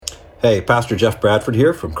Hey, Pastor Geoff Bradford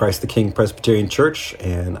here from Christ the King Presbyterian Church,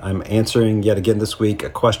 and I'm answering yet again this week a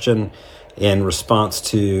question in response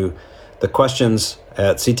to the questions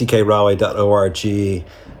at ctkraleigh.org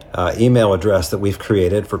email address that we've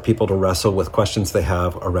created for people to wrestle with questions they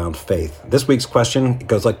have around faith. This week's question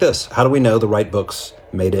goes like this: how do we know the right books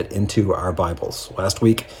made it into our Bibles? Last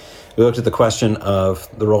week, we looked at the question of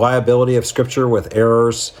the reliability of Scripture with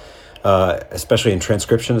errors, especially in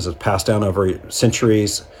transcription as it's passed down over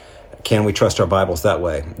centuries. Can we trust our Bibles that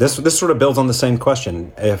way? This sort of builds on the same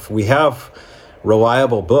question. If we have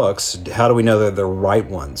reliable books, how do we know that they're right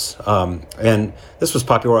ones? And this was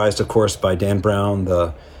popularized, of course, by Dan Brown,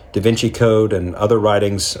 the Da Vinci Code, and other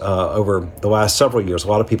writings over the last several years. A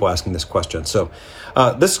lot of people asking this question. So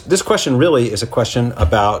this question really is a question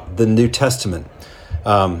about the New Testament.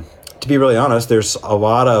 To be really honest, there's a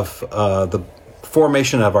lot of the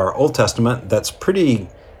formation of our Old Testament that's pretty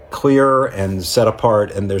clear and set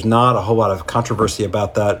apart, and there's not a whole lot of controversy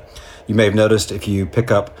about that. You may have noticed if you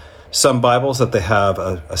pick up some Bibles that they have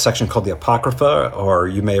a section called the Apocrypha, or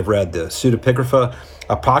you may have read the Pseudepigrapha.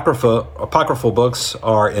 Apocryphal books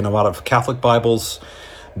are in a lot of Catholic Bibles.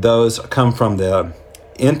 Those come from the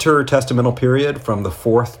intertestamental period, from the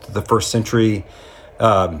 4th to the 1st century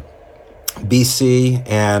BC,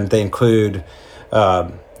 and they include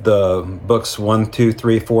the books 1, 2,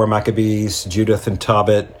 3, 4, Maccabees, Judith and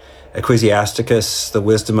Tobit, Ecclesiasticus, the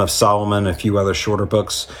Wisdom of Solomon, a few other shorter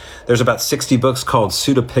books. There's about 60 books called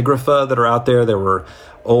Pseudepigrapha that are out there that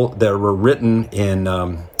were written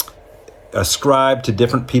in ascribed to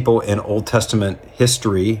different people in Old Testament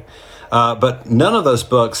history, but none of those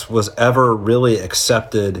books was ever really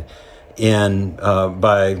accepted in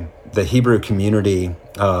by the Hebrew community.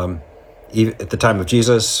 At the time of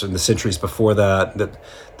Jesus and the centuries before that,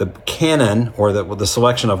 the canon, or the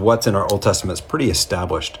selection of what's in our Old Testament, is pretty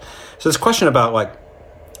established. So this question about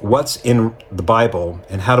what's in the Bible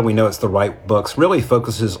and how do we know it's the right books really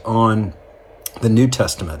focuses on the New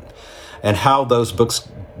Testament and how those books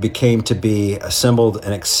became to be assembled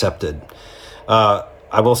and accepted.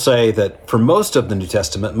 I will say that for most of the New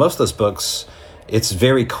Testament, most of those books, it's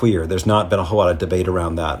very clear. There's not been a whole lot of debate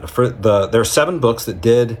around that. There are 7 books that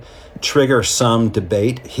did trigger some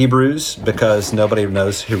debate. Hebrews, because nobody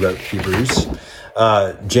knows who wrote Hebrews.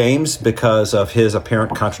 James, because of his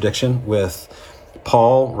apparent contradiction with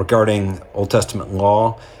Paul regarding Old Testament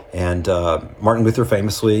law, and Martin Luther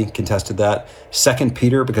famously contested that. 2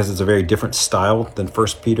 Peter, because it's a very different style than 1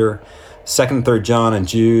 Peter. 2nd and 3rd John and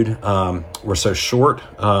Jude were so short,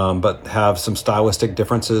 but have some stylistic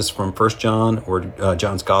differences from 1 John or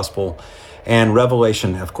John's Gospel. And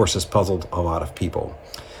Revelation, of course, has puzzled a lot of people.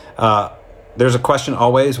 There's a question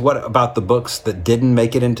always, what about the books that didn't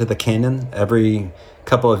make it into the canon? Every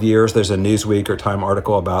couple of years, there's a Newsweek or Time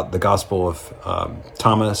article about the Gospel of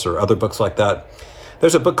Thomas or other books like that.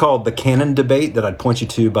 There's a book called The Canon Debate that I'd point you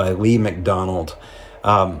to by Lee McDonald.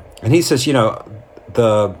 And he says, there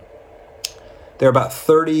are about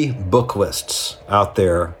 30 book lists out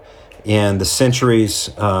there in the centuries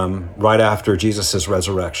right after Jesus'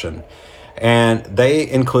 resurrection. And they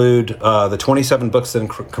include the 27 books that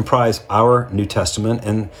comprise our New Testament.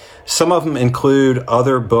 And some of them include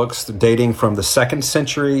other books dating from the 2nd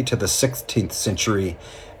century to the 16th century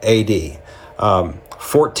AD.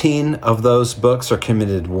 14 of those books are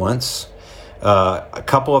committed once. A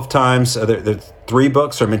couple of times, the 3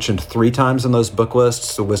 books are mentioned 3 times in those book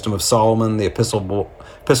lists: the Wisdom of Solomon, the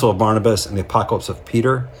Epistle of Barnabas, and the Apocalypse of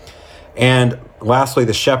Peter. And lastly,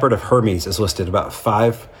 the Shepherd of Hermes is listed about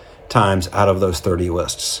 5 times out of those 30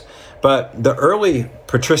 lists. But the early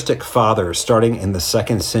patristic fathers, starting in the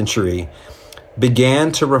 2nd century,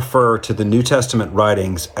 began to refer to the New Testament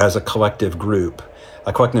writings as a collective group,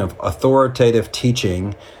 a collective authoritative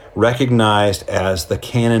teaching recognized as the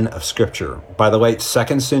canon of Scripture. By the late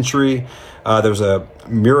 2nd century, there was a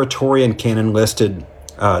Muratorian canon listed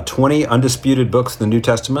 20 undisputed books of the New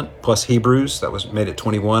Testament, plus Hebrews, that was made at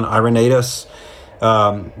 21. Irenaeus,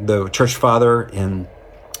 the church father in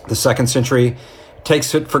the 2nd century,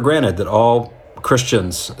 takes it for granted that all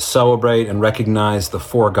Christians celebrate and recognize the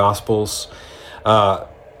 4 Gospels.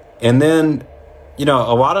 And then, a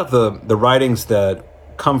lot of the writings that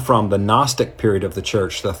come from the Gnostic period of the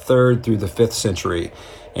church, the 3rd through the 5th century,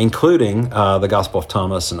 including the Gospel of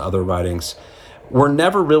Thomas and other writings, were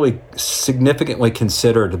never really significantly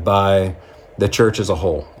considered by the church as a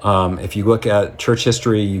whole. If you look at church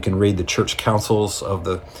history, you can read the church councils of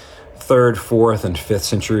the 3rd, 4th, and 5th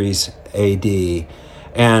centuries AD.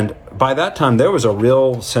 And by that time, there was a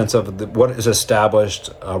real sense of what is established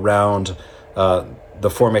around the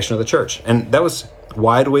formation of the church. And that was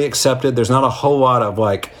widely accepted. There's not a whole lot of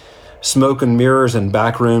smoke and mirrors and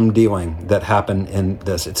backroom dealing that happen in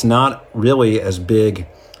this. It's not really as big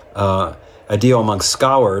a deal among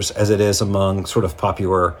scholars as it is among sort of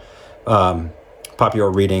popular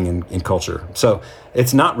reading and culture. So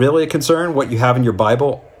it's not really a concern. What you have in your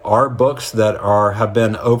Bible are books that have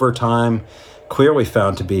been over time clearly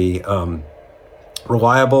found to be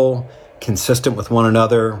reliable, consistent with one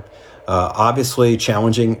another, obviously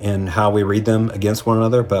challenging in how we read them against one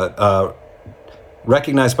another, but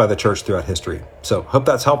recognized by the church throughout history. So hope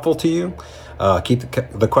that's helpful to you. Keep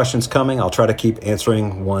the questions coming. I'll try to keep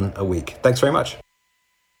answering one a week. Thanks very much.